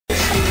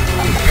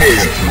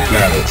Prepare for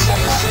battle.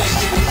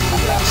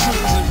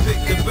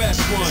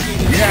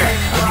 Yeah,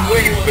 I've been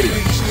waiting for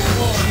this.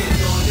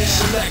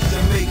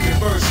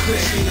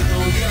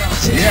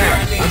 Yeah,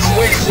 I've been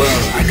waiting. Well,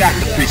 I got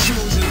the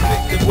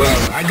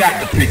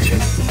picture.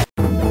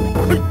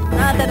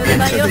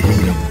 Into the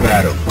heat of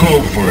battle.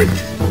 Go for it.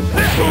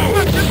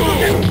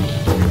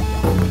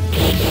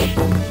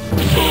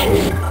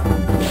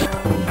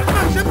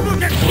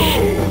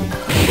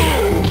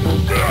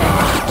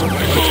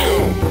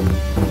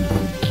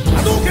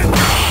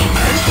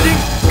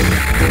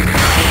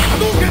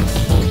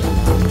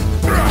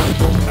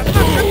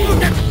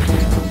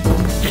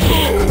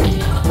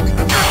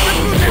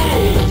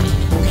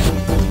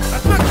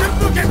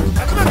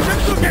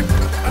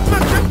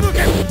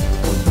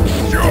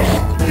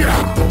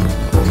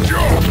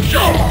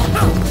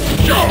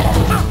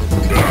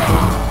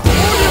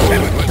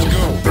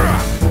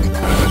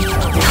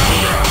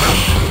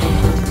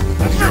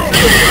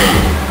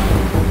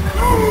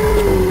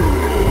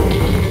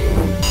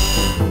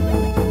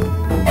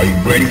 Are you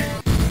ready?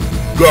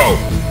 Go!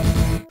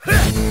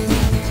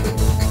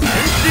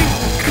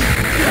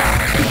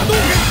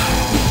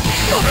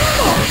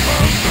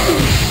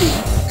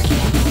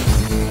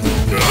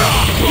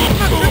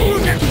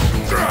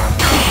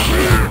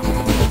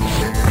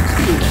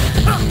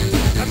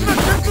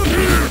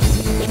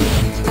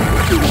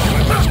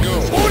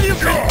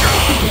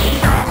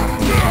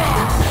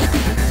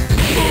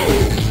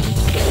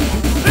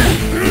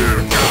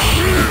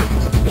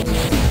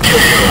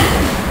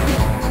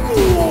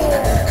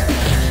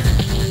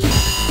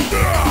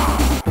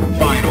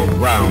 Final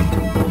round.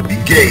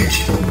 Engage.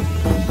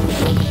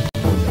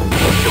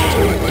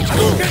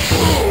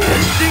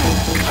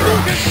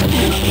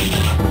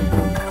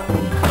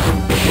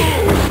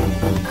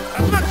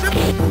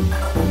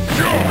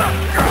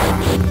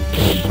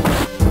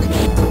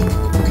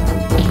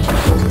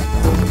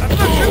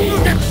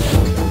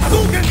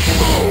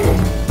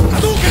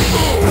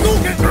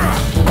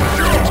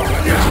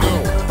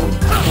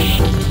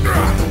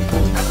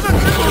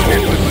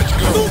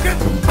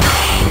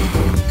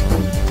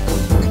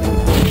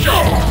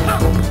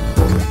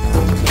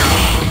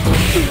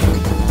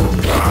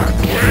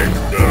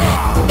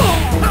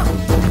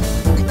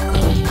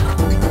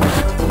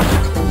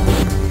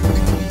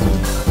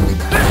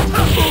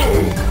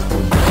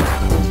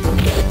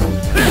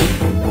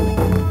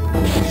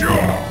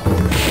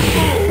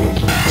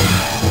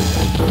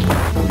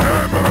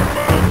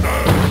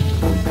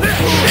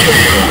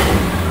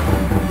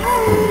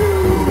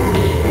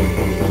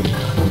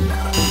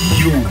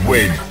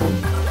 Win.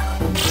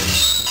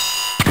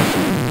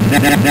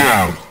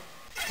 Now,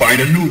 find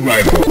a new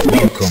rival.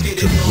 Welcome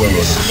to the world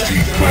of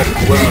Street Fighter.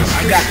 Well,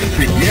 I got the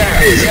pick.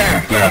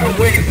 Yeah. I've been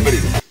waiting for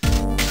this.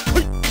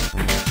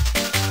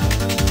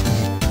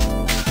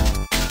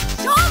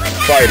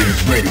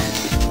 Fighters ready.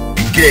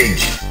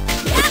 Engage.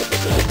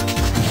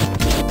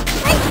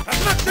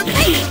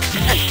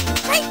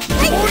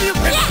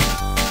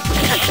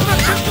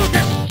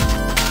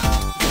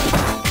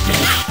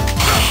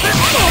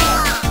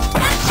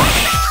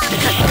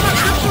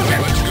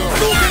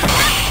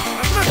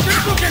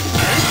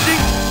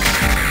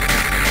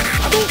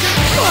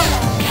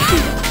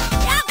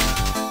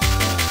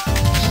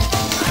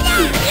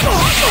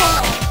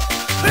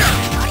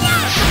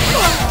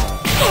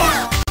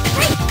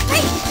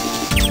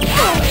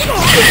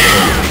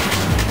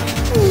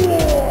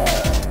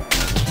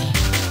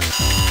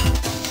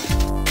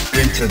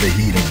 Into the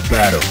heat of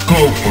battle.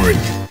 Go for it.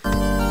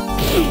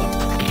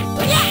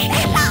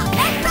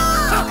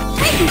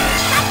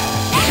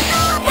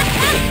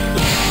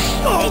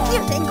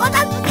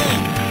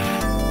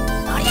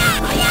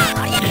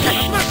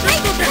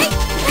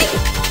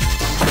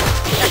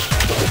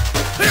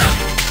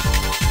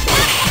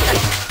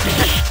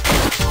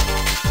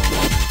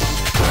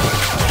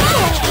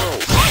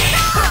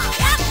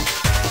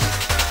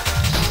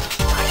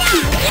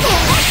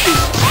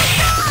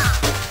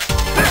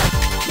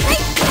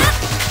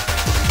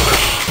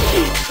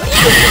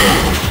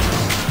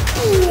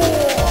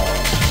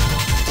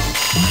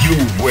 You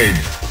win.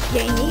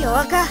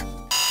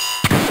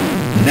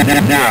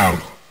 Now,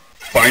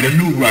 find a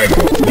new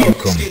rival.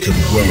 Welcome to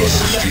the world of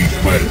Street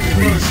Fighter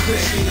 3.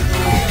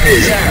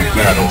 Prepare for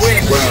battle.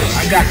 Well, I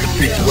got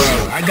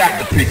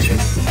the picture.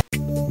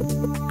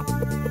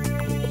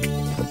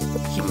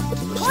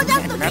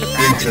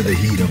 Into the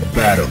heat of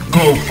battle.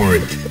 Go for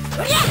it.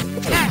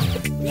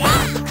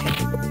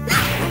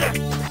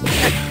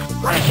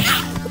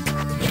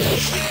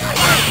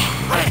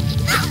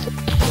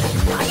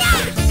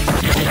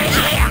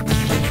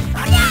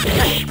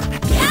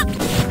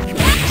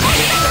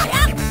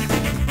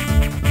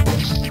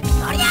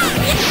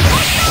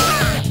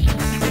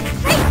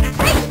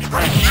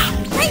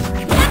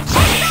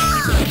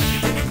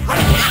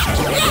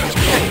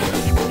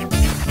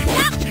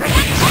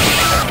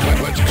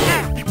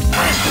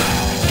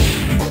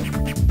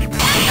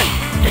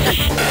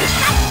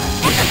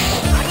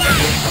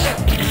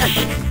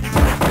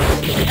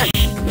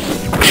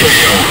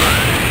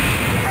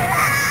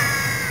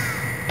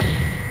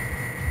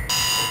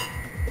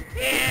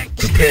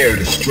 Prepare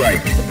to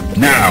strike.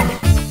 Now.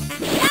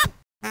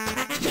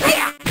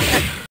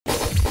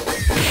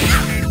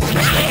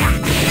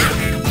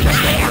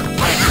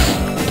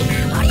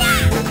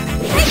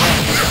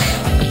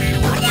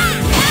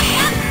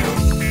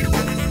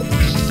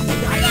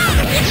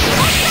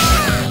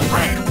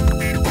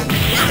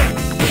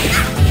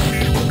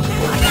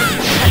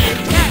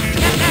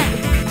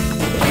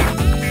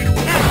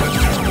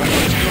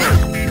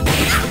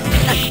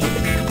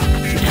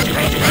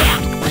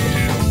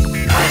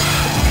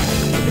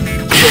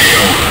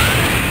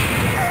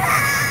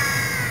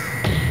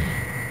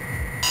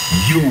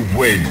 You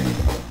win.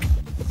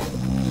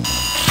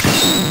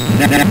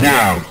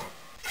 Now,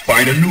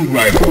 find a new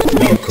rival.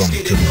 Welcome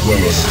to the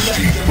world of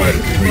Street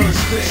Fighter 3.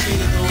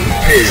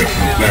 Prepare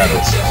for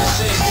battle.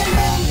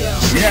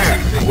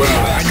 Yeah, well,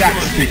 I got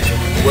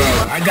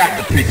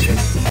the picture.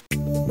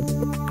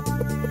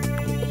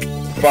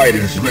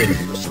 Fighters ready.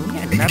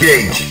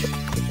 Engage.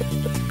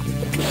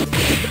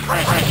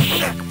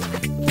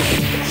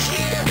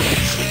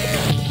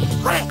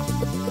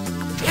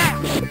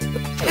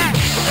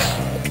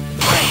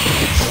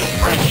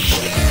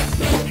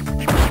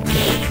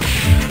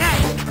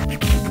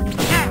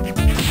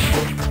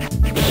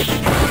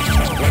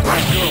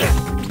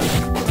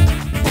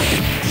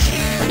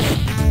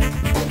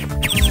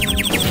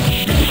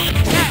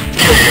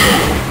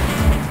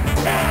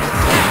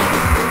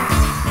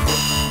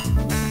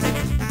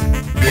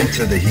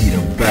 Into the heat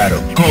of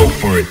battle. Go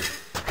for it.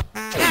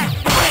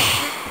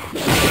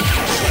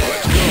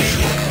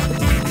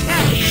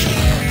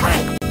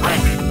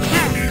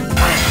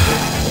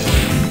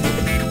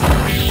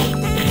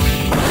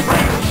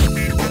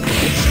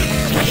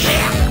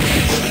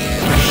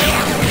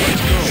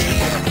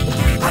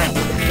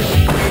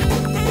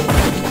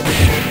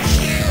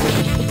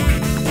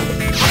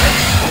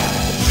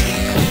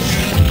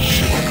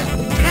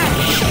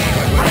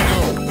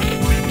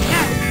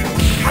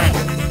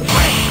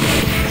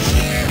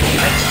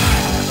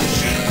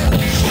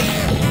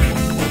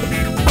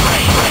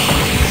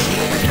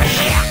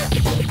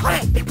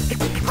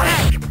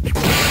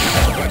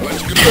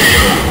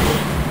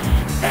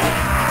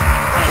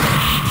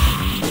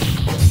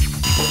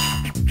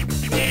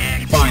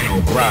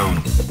 Final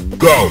round.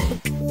 Go!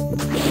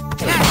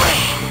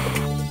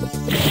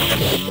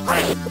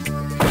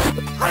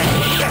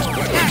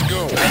 Let's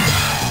go!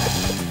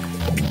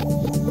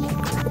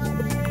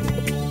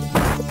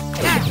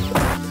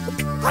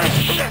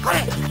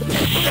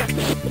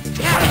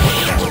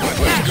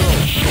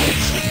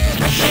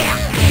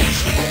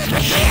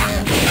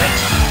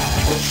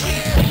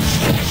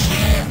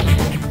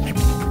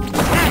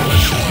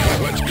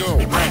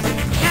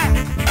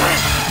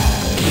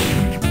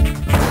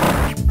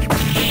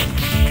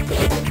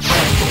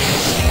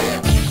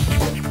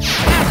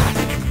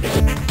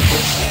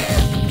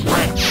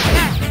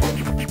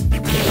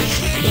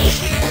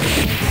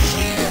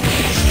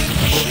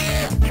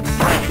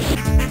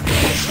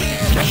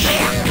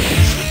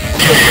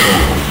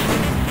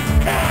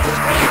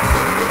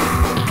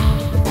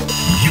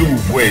 You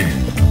win.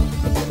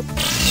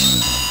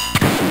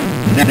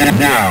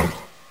 Now,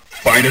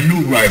 find a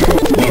new rival.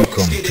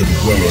 Welcome to the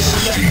world of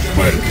Street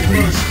Fighter 3.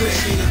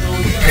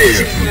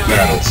 Prepare for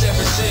battle.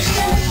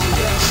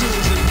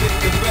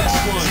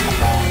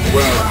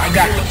 Well, I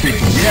got the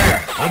picture.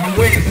 Yeah, I've been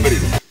waiting for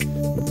this.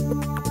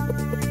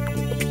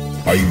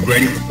 Are you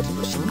ready?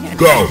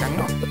 Go!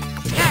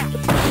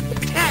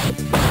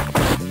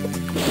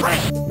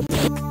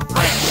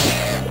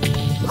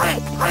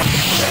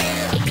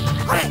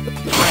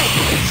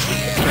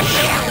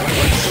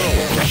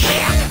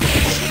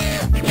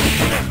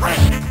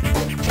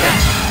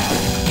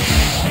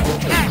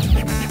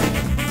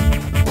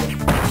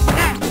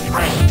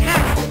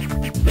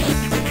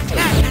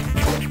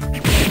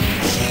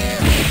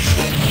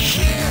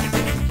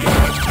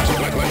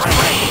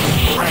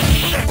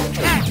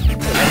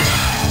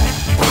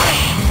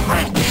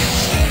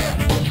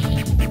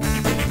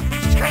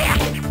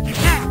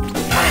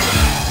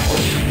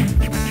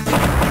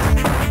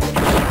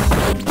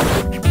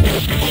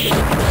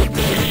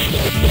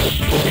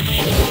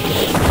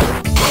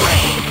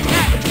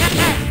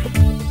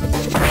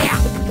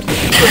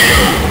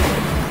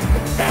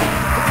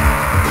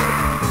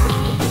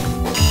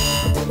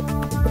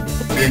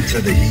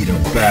 Into the heat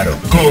of battle.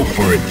 Go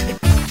for it!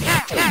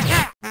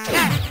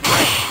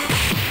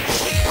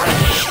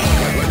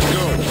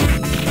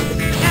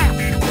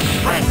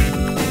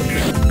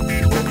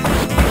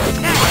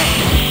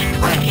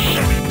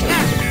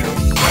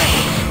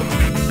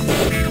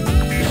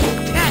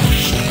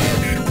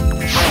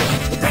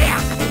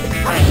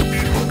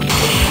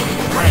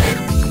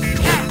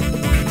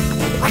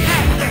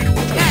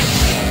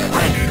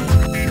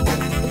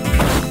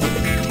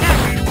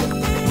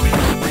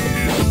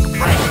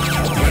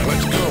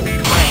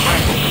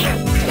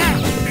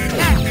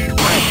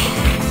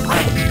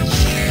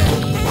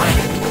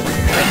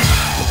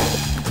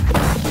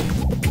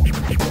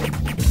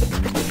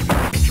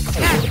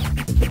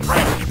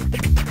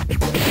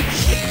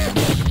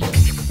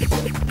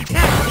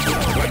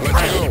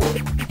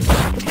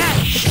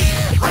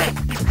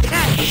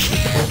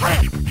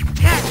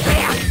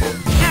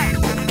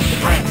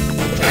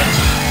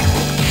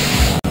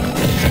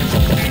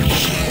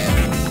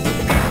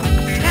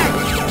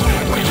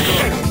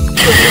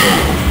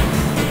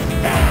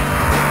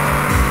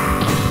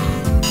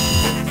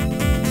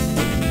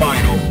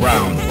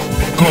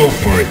 Go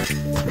for it.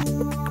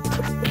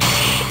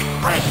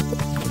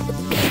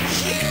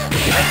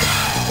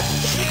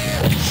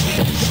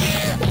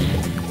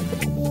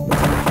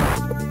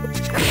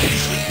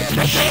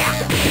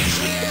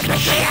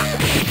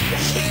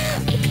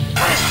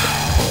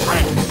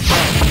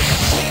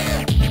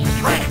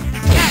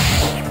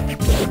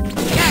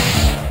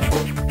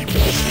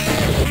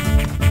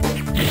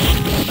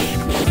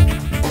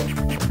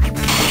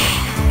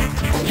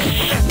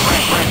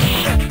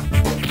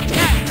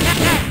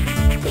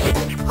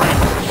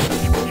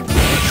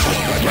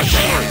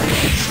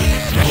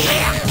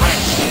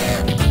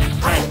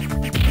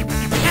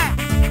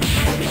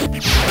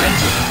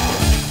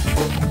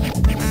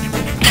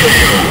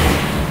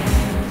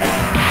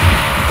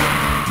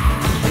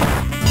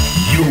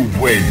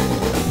 Win.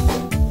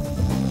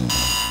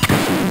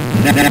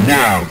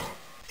 Now,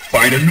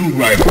 find a new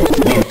rival.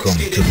 Welcome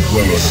to the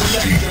world of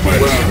Street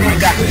Fighter 3.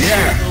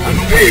 I'm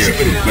prepared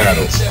for the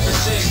battle.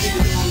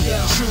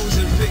 Choose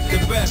and pick the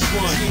best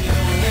one.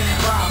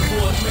 5,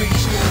 4, 3, 2,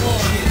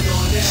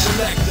 1.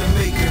 Select and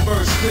make your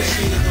first pick.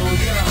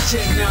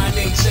 10, 9,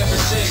 8, 7,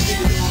 6.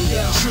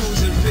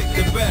 Choose and pick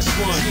the best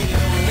one.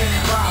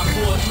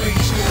 5, 4, 3, 2,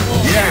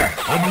 1. Yeah,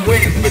 I've been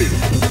waiting for this.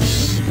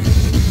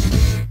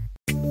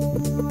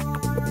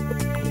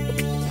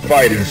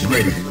 Fighters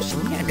ready.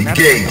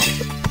 Engage.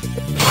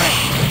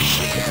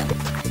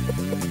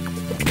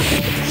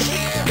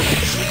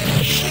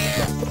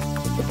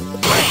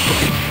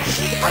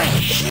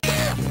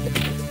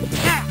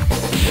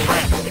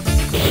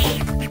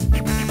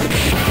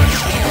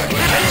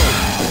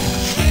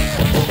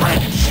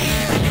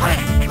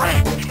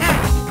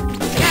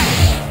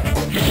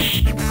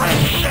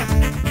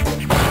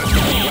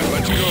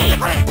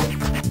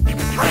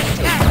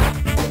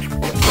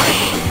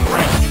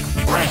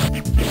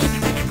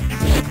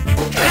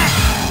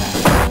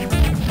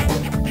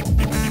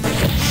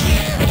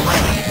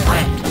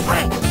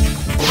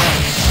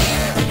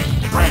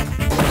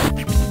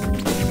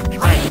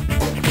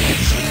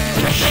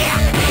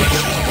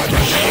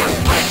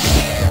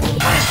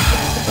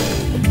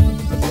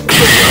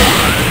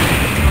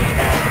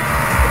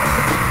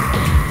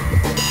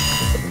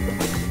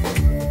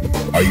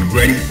 Are you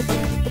ready?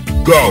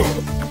 Go!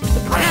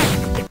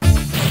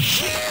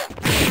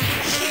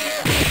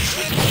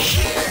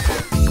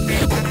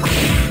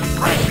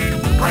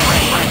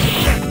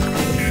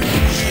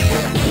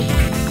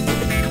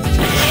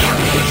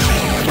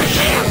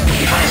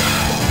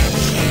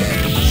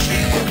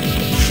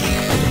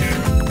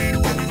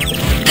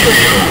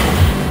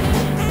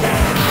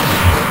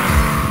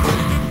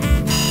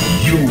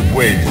 You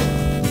win.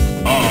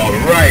 All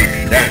right,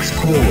 that's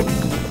cool.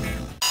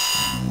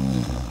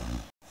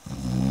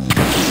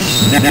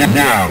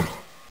 Now,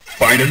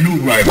 find a new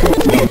rival.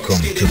 Welcome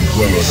to the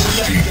world of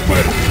Street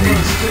Fighter 3.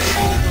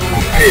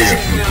 Prepare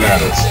for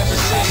battle.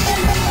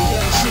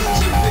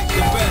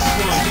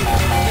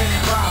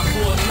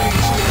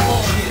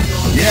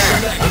 Yeah,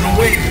 I've been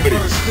waiting for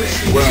this.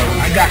 Well,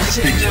 I got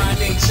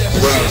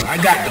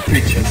the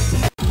picture.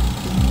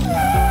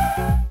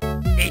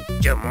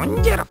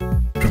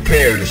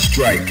 Prepare to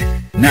strike.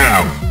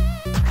 Now.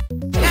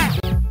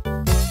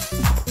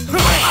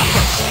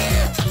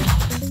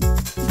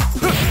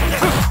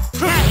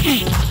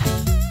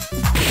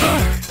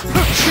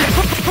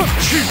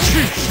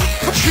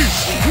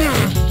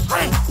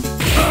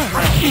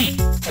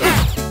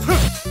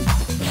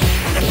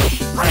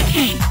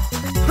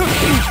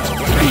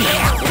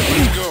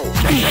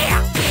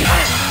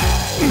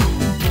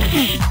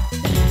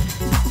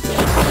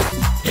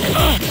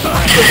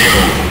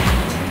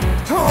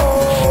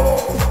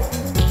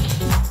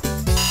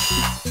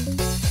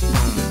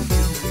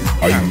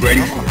 Are you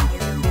ready?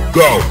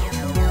 Go!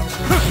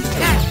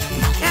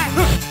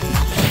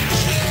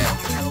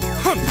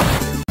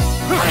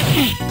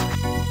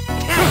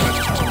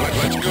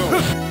 Let's go!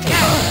 Let's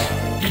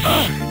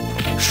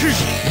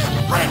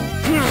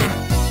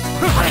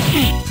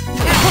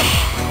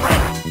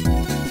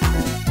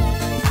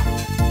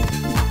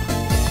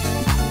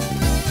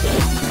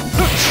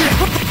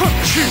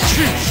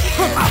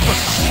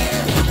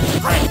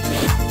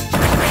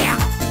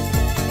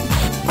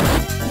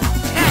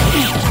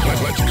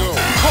go!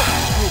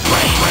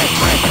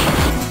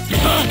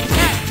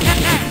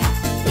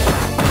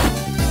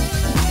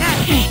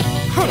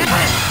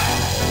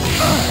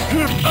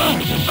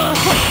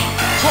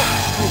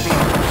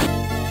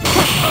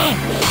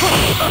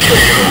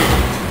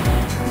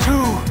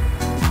 Too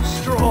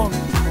strong.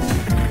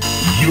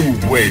 You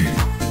win.